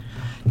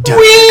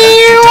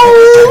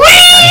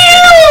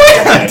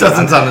It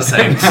doesn't sound the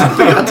same.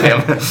 God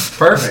damn it.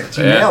 Perfect.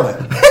 You nailed it.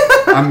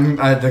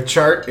 The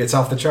chart, it's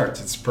off the charts.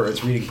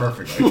 It's reading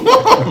perfectly.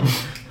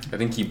 I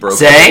think he broke.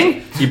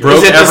 Saying? He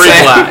broke every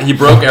glass. He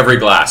broke every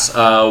glass.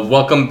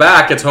 Welcome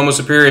back. It's Homo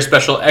Superior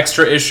Special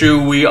Extra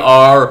Issue. We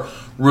are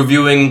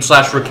reviewing /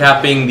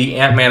 recapping the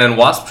Ant-Man and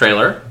Wasp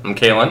trailer. I'm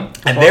Kalen.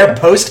 And they're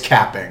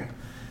post-capping.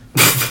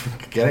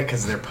 Get it?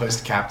 Because they're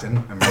post-captain.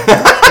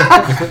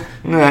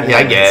 Yeah,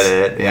 I get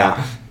it.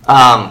 Yeah.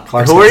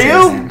 Clark's Who are gonna say his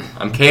you? name.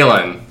 I'm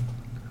Kalen.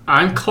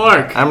 I'm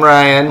Clark. I'm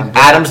Ryan.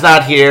 Adam's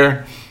not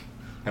here.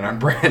 And I'm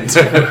Brent.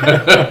 So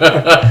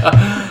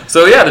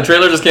yeah, the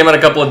trailer just came out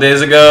a couple of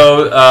days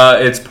ago.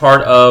 It's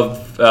part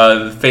of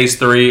Phase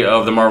 3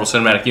 of the Marvel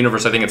Cinematic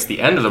Universe. I think it's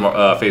the end of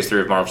the Phase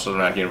 3 of Marvel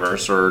Cinematic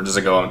Universe, or does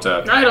it go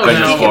into I don't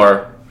Avengers know.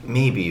 4?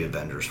 Maybe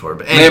Avengers 4.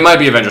 But It might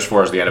be Avengers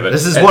 4 is the end of it.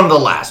 this is one of the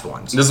last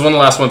ones. This is one of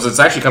the last ones. It's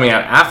actually coming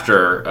out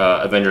after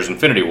Avengers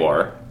Infinity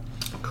War.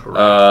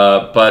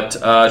 Correct. But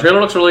trailer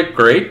looks really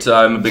great.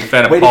 I'm a big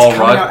fan of Wait, Paul it's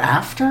coming out Rudd.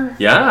 after?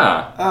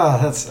 Yeah. Oh,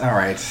 that's all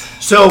right.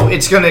 So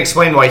it's going to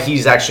explain why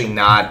he's actually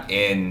not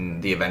in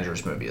the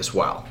Avengers movie as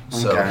well.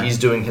 So Okay. he's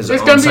doing his It's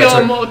own gonna be side all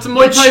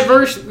story, it's a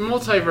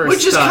multiverse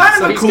which is stuff. kind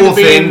So of a he's cool gonna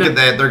be thing in the-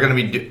 that they're going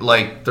to be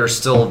there's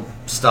still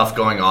stuff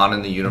going on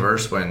in the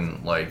universe when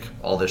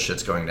all this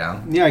shit's going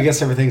down. Yeah, I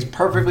guess everything's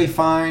perfectly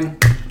fine.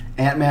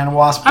 Ant-Man,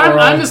 Wasp.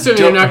 I'm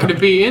assuming they're not going to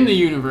be in the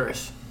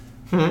universe.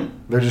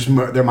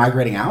 They're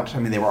migrating out. I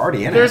mean, they were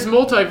already in There's it.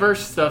 multiverse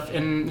stuff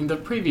in the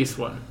previous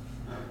one.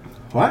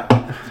 What?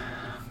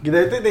 You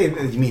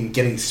mean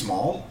getting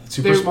small,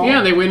 super small?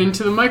 Yeah, they went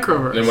into the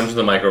microverse. They went to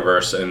the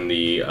microverse in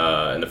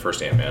the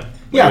first Ant-Man.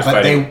 Yeah,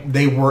 but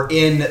they were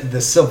in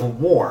the Civil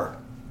War,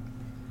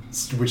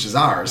 which is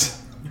ours.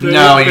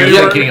 No, They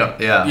you're were- thinking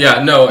of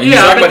Yeah, no. he's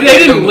Yeah, talking but about they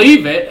the- didn't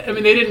leave it. I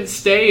mean, they didn't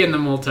stay in the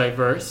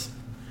multiverse.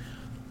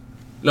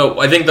 No,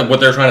 I think that what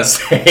they're trying to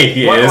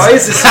say Why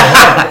is this so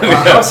hard?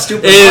 How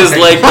stupid is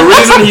like the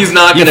reason he's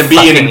not going to be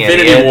in fucking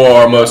Infinity idiot.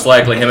 War, most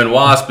likely him and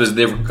Wasp, is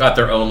they've got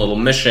their own little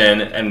mission,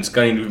 and it's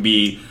going to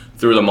be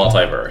through the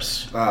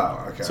multiverse.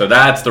 Oh, okay. So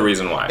that's the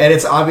reason why. And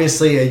it's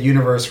obviously a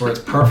universe where it's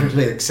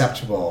perfectly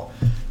acceptable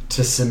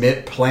to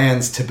submit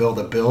plans to build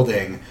a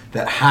building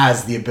that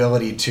has the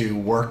ability to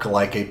work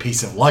like a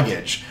piece of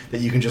luggage that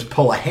you can just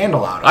pull a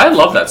handle out of. I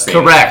love that scene.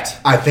 Correct.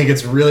 I think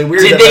it's really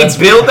weird. Did that they that's-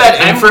 build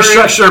that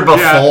infrastructure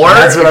before?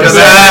 That's what I'm Because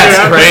saying.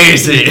 that's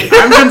crazy.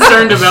 I'm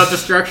concerned about the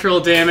structural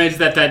damage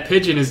that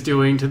pigeon is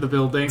doing to the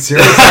building.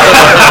 Seriously?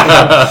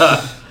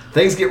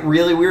 Things get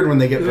really weird when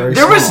they get very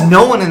There small. was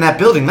no one in that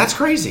building. That's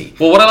crazy.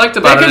 Well, what I liked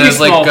about They it can be is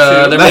like small, too.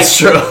 they're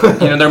That's making,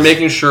 true. they're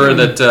making sure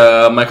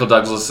that Michael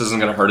Douglas isn't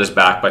going to hurt his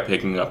back by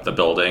picking up the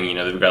building.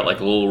 They've got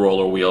like little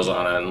roller wheels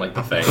on it and like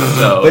the thing.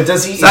 So But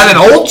does he? Is that an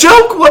old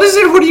joke? What is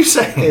it? What are you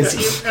saying? You're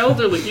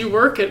elderly. You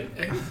work at.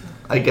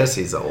 I guess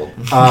he's old.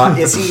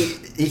 Is he?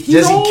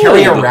 Does he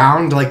carry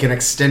around like an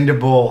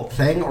extendable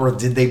thing, or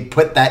did they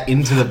put that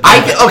into the?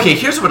 Okay,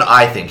 here's what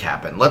I think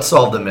happened. Let's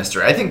solve the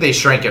mystery. I think they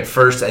shrank it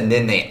first, and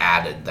then they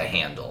added the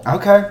handle.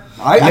 Okay,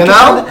 I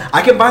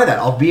can buy that.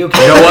 I'll be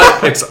okay. you know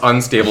what? It's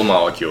unstable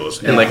molecules.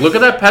 And like, look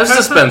at that Pez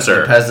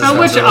dispenser. How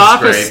much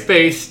office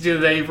space do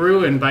they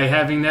ruin by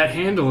having that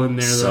handle in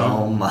there, So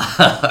though? much.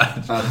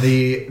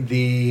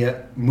 The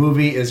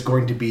movie is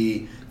going to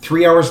be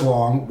 3 hours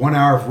long, 1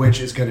 hour of which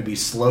is going to be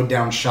slowed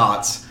down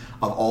shots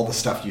of all the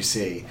stuff you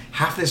see.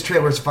 Half this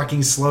trailer is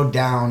fucking slowed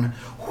down.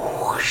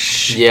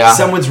 Whoosh. Yeah.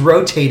 Someone's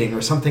rotating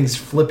or something's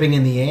flipping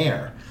in the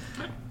air.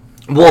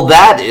 Well,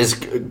 that is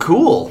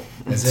cool.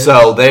 Is it?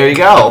 So there you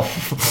go.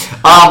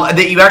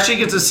 That you actually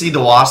get to see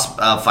the Wasp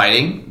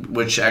fighting,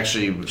 which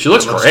actually She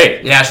looks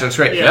great. Yeah, she looks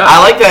great. Yeah. I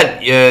like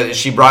that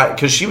she brought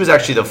because she was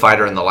actually the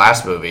fighter in the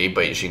last movie,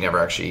 but she never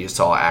actually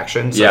saw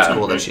action. So it's Yeah.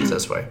 cool that she's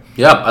this way.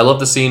 Yeah, I love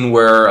the scene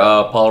where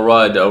Paul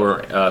Rudd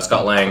or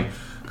Scott Lang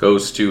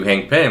goes to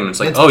Hank Pym. It's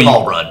like, It's oh,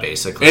 Paul Rudd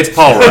basically. It's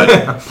Paul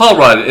Rudd. Paul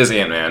Rudd is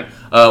Ant-Man.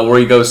 Where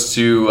he goes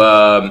to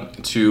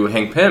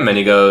Hank Pym and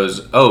he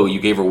goes, "Oh, you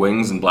gave her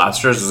wings and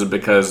blasters? Is it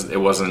because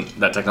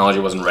that technology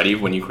wasn't ready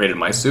when you created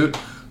my suit?"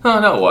 Oh,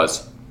 no, it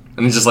was.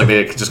 And it's just like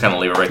they just kind of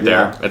leave it right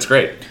there. It's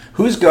great.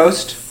 Who's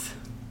Ghost?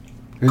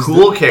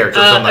 cool character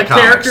from the a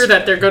comics. character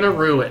that they're going to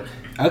ruin.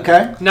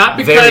 Okay. Not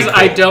Very because cool.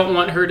 I don't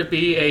want her to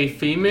be a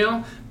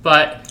female,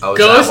 but Oh, is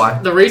Ghost. that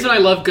why? The reason I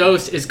love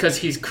Ghost is because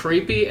he's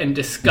creepy and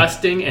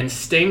disgusting and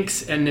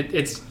stinks, and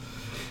it's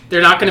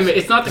they're not going to.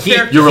 It's not the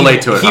character. You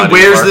relate to it. He huh,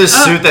 wears Newport?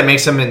 this suit that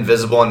makes him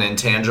invisible and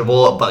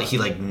intangible, but he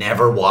like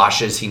never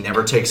washes. He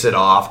never takes it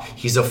off.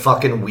 He's a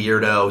fucking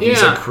weirdo.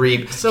 He's a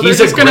creep. So he's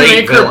they're just a going to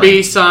great make villain. her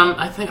be some.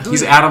 I think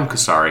He's Adam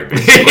Kasari, he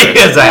basically.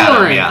 is Adam,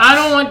 boring. yeah. I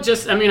don't want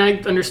just. I mean, I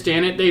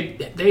understand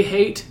it. They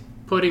hate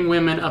putting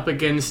women up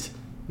against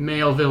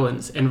male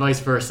villains and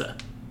vice versa,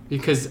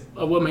 because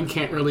a woman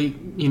can't really,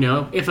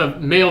 if a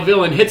male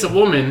villain hits a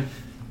woman,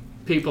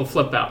 people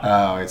flip out.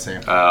 Oh, I see.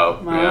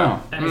 Oh, Wow.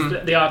 yeah. And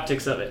it's the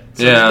optics of it.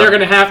 So Yeah. they're going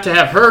to have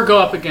her go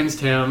up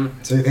against him.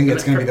 So you think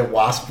it's going to be the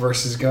Wasp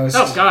versus Ghost?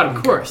 Oh, God,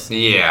 of course.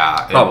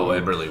 Yeah, Probably.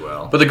 it really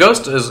will. But the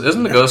Ghost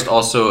isn't the Ghost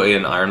also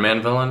an Iron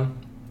Man villain?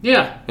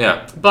 Yeah.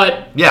 Yeah.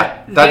 But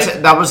Yeah,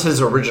 that was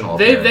his original.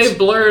 They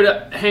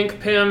blurred Hank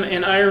Pym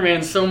and Iron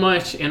Man so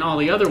much in all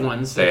the other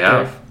ones. They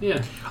have.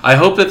 Yeah. I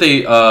hope that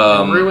they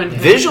ruined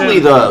Hank Visually,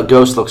 Pym. the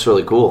Ghost looks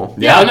really cool.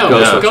 Yeah, I know.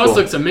 Ghost Ghost looks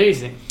looks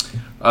amazing.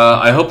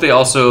 I hope they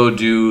also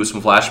do some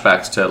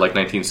flashbacks to like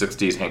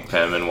 1960s Hank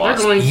Pym and They're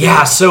Wasp. going to,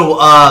 Yeah.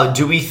 So,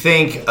 do we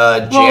think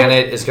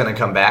Janet is going to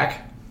come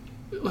back?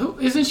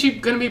 Isn't she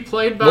going to be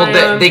played by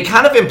Well, they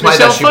kind of implied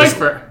Michelle that she was.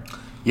 Pfeiffer?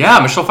 Yeah,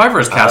 Michelle Pfeiffer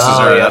is cast as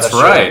Oh, her. yeah, that's that's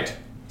true. right.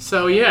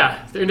 So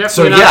yeah, they're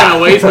definitely So, yeah. not going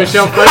to waste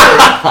Michelle Pfeiffer.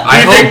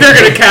 I think hope- they're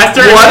going to cast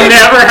her What and if,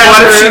 never have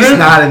what her if in she's it?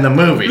 not in the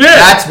movie? Yeah.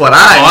 That's what All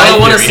I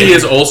want to theory see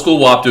is old school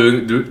Wasp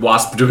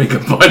doing a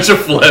bunch of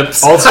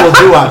flips. Old school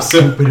doo-wop.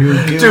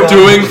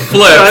 Doing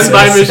flips. Done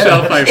by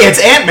Michelle Pfeiffer. It's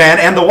Ant-Man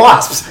and the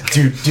Wasps.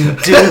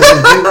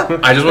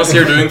 I just want to see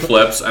her doing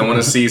flips. I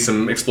want to see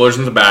some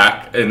explosions in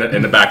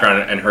the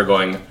background and her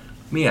going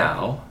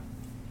meow.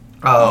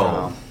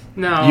 Oh.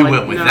 No, You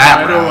went with no, that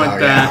I don't route. want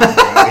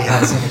that. We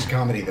had so much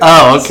comedy there.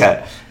 Oh,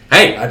 okay.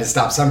 Hey, I had to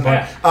stop some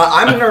point. Yeah.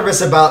 I'm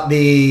nervous about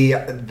the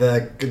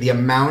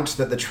amount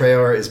that the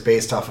trailer is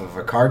based off of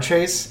a car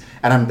chase,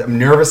 and I'm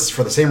nervous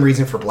for the same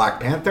reason for Black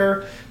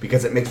Panther,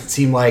 because it makes it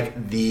seem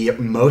like the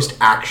most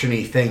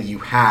actiony thing you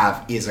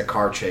have is a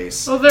car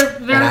chase. Well, they're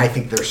And I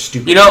think they're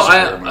stupid. you know,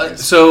 superhero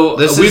movies. so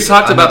This we've is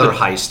talked about another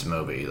the heist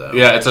movie, though.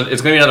 Yeah, it's going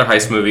to be another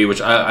heist movie,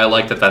 which I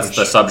like that's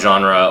the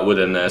subgenre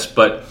within this.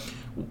 But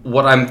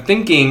what I'm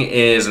thinking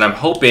is, and I'm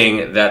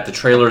hoping that the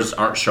trailers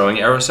aren't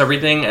showing us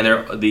everything,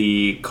 and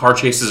the car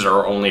chases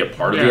are only a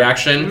part of the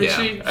action. I mean, Yeah.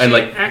 she And,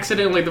 like-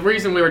 accidentally, the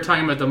reason we were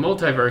talking about the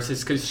multiverse is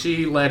because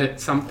she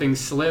let something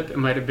slip. It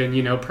might have been,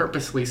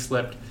 purposely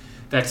slipped.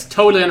 That's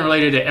totally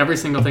unrelated to every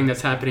single thing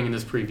that's happening in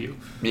this preview.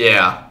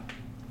 Yeah.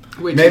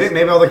 Which maybe is-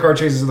 maybe all the car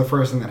chases are the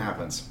first thing that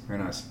happens. Who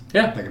knows?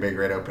 Yeah. That could be a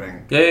great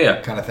opening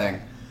Yeah. kind of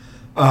thing.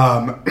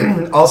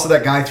 Also,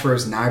 that guy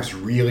throws knives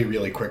really,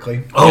 really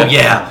quickly. Oh, Yeah.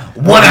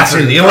 yeah. One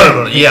after the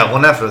other. Yeah,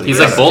 one after the He's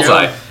other. like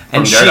Bullseye Yeah. from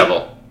And she-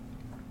 Daredevil.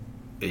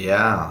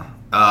 Yeah.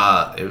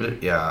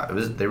 It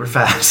was. They were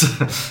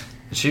fast.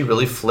 She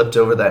really flipped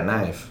over that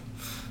knife.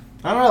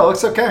 I don't know. It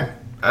looks okay.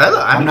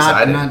 I'm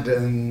excited.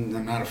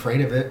 I'm not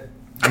afraid of it.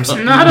 I'm not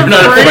You're not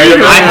afraid afraid of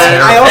of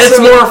it. I also- It's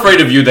more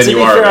afraid of you than To you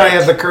be are. fair, of I it.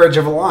 have the courage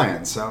of a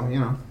lion, so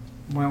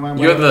why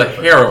You have the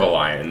hair of a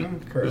lion.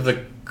 You courage. have the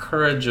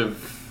courage of.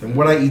 And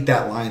what I eat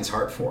that lion's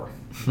heart for?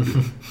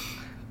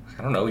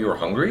 I don't know. You were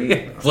hungry?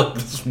 It's like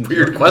this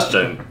weird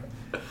question.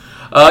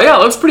 Yeah, it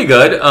looks pretty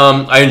good.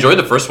 I enjoyed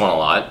the first one a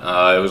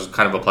lot. It was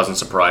kind of a pleasant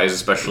surprise,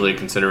 especially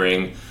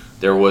considering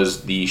there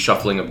was the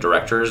shuffling of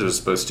directors. It was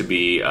supposed to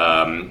be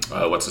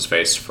what's his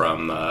face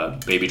from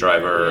Baby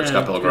Driver, Yeah,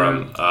 Scott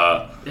Pilgrim,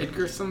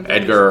 Edgar something?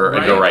 Edgar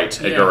Wright.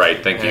 Yeah. Edgar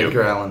Wright. Thank you.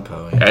 Edgar Allan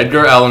Poe.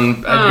 Edgar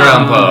Allan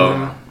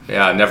Poe.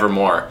 Yeah,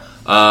 nevermore.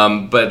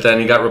 But then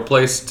he got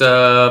replaced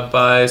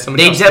by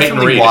somebody They else. Peyton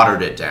definitely Reed.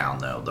 watered it down,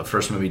 though. The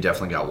first movie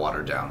definitely got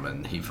watered down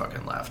when he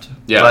fucking left.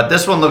 Yeah. But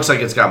this one looks like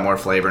it's got more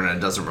flavor and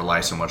it doesn't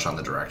rely so much on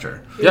the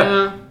director.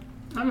 Yeah.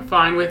 I'm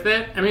fine with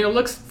it. I mean, it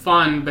looks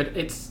fun, but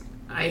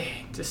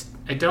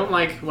I don't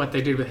like what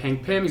they did with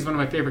Hank Pym. He's one of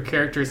my favorite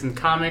characters in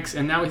comics,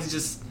 and now he's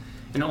just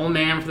an old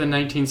man from the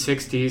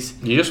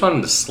 1960s. You just want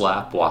him to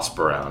slap Wasp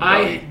around.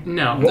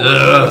 No.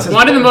 What's his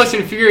One of the point? most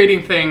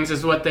infuriating things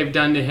is what they've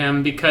done to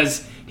him,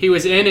 because he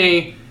was in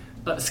a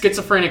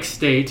schizophrenic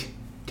state,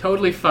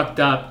 totally fucked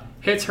up,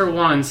 hits her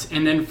once,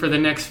 and then for the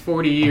next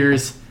 40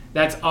 years,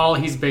 that's all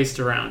he's based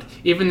around.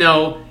 Even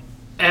though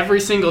every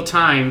single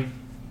time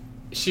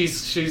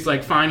she's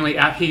like, finally,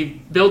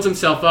 he builds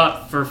himself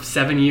up for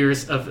 7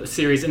 years of a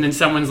series, and then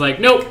someone's like,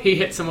 nope, he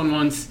hit someone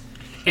once.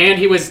 And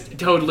he was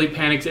totally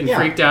panicked and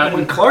freaked out. And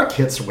when Clark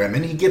hits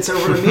women, he gets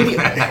over it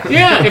immediately.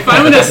 Yeah, if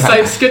I'm in a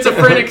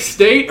schizophrenic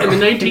state in the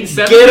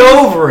 1970s, Get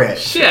over it.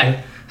 shit.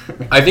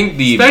 I think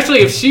Especially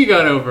if she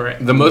got over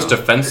it. the most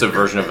offensive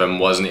version of him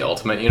was in the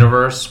Ultimate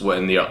Universe,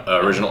 in the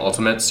original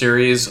Ultimate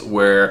series,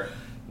 where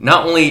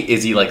not only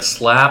is he like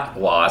slap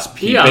Wasp,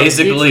 he Yeah,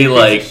 basically beats the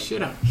like piece of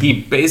shit up. he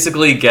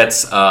basically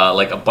gets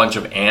like a bunch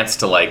of ants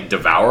to like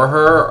devour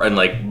her and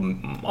like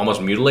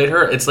almost mutilate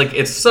her. It's like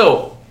it's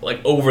so like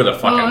over the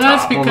fucking Well,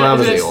 that's top. because that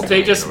was the they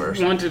Ultimate just Universe.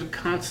 want to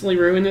constantly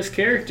ruin this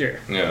character.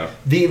 Yeah.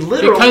 The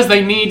literal Because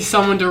they need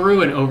someone to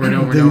ruin over and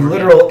over the and over.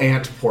 literal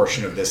ant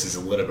portion of this is a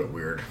little bit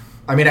weird.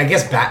 I mean, I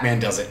guess Batman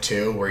does it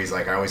too, where he's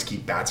like, I always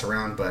keep bats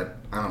around, but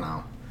I don't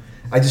know.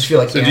 I just feel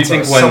like So do you ants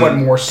think are when- somewhat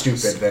more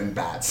stupid than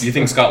bats. Do you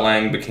think Scott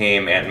Lang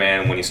became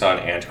Ant-Man when he saw an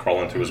ant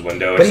crawling through his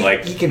window? But It's he-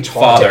 like, he can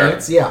talk to Father,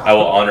 ants, yeah. I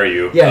will honor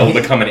you. Yeah, I will he-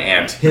 become an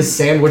ant. His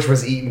sandwich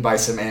was eaten by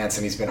some ants,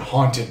 and he's been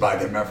haunted by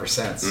them ever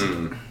since.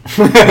 Mm.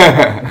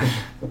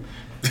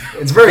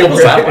 It's very What was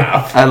weird that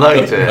laugh? I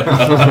liked it. to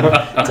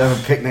have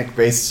a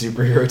picnic-based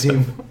superhero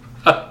team.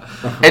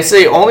 It's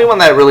the only one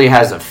that really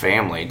has a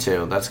family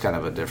too. That's kind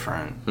of a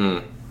different.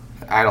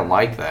 I don't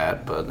like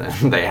that, but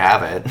they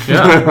have it.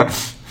 Yeah.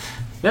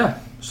 Yeah.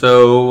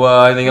 So,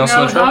 anything else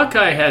on Now, the show?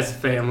 Hawkeye has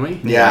family.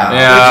 Yeah.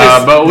 Yeah,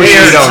 is but we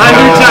weird. don't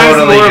 100 know. times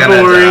Totally more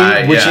gonna boring.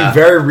 die. Which Yeah. he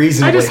very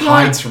reasonably I just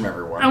want- hides from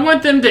everyone. I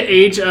want them to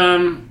age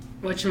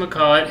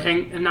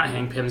whatchamacallit, not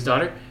Hank Pym's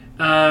daughter,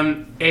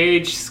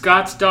 age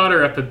Scott's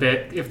daughter up a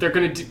bit if they're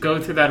going to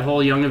go through that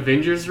whole Young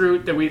Avengers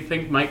route that we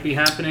think might be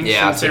happening.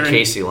 Yeah, it's a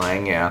Casey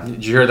Lang, yeah.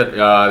 Did you hear that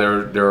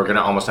they were going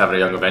to almost have a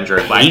Young Avenger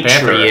in Black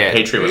Panther?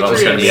 Patriot was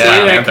almost going to be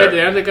Black Panther.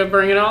 They're going to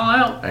bring it all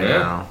out. I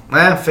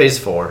know. Phase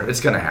 4.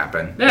 It's going to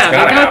happen. Yeah, they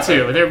got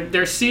to.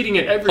 They're seeding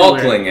it everywhere.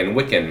 Hulkling and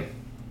Wiccan.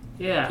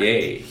 Yeah.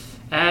 Yay.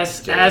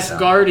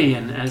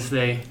 Asgardian, as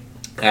his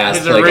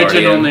Asgardian.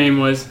 original name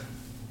was.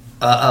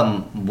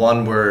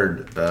 One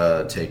word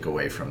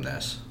takeaway from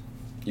this.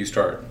 You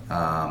start.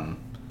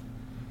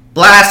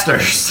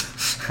 Blasters.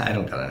 I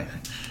don't got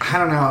anything. I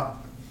don't know.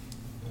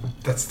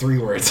 That's 3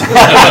 words.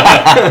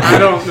 I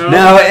don't know.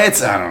 No,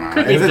 it's I don't know.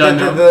 Could be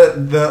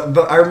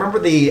done I remember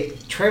the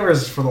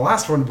trailers for the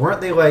last one.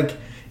 Weren't they like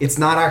it's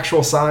not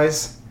actual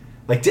size?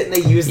 Like, didn't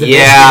they use the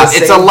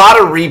it's a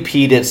lot of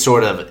repeated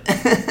sort of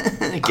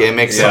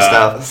gimmicks and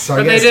stuff. So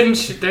But they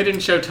didn't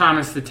show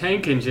Thomas the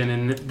Tank Engine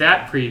in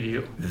that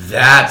preview.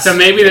 That's So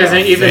maybe there's an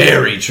even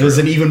very true. There's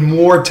an even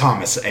more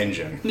Thomas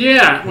engine.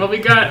 Yeah, well we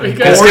got It's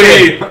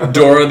going to be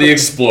Dora the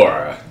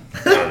Explorer.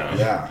 I don't know.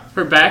 Yeah.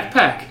 her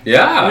backpack.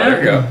 Yeah, there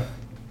you go.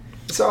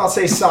 So I'll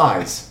say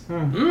size.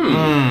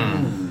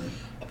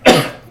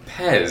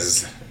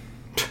 Pez.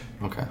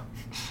 Okay.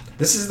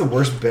 This is the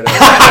worst bit.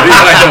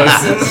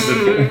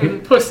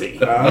 Pussy.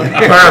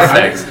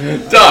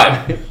 Perfect.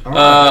 Done.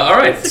 All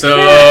right.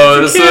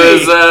 So It's a this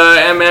kitty. is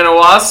Ant-Man and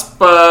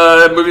Wasp.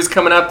 Movie's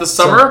coming out this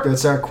summer.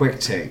 That's our quick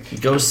take.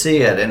 Go see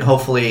it, and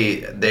hopefully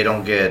they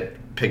don't get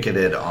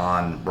picketed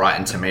on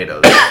Rotten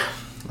Tomatoes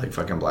like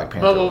fucking Black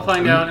Panther. Well, we'll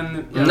find out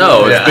in the...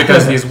 No, it's Yeah.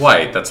 because he's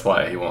white. That's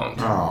why he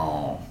won't.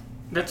 Oh.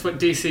 That's what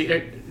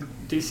DC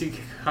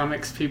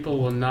Comics people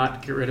will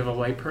not get rid of a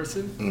white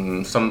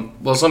person. Some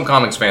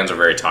comics fans are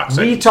very toxic.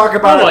 We talk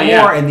about Oh, it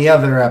yeah. more in the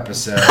other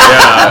episode.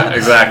 Yeah,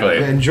 exactly.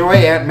 Enjoy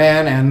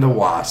Ant-Man and the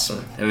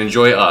Wasp. And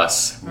enjoy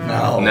us.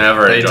 No.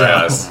 Never they enjoy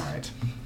don't. us.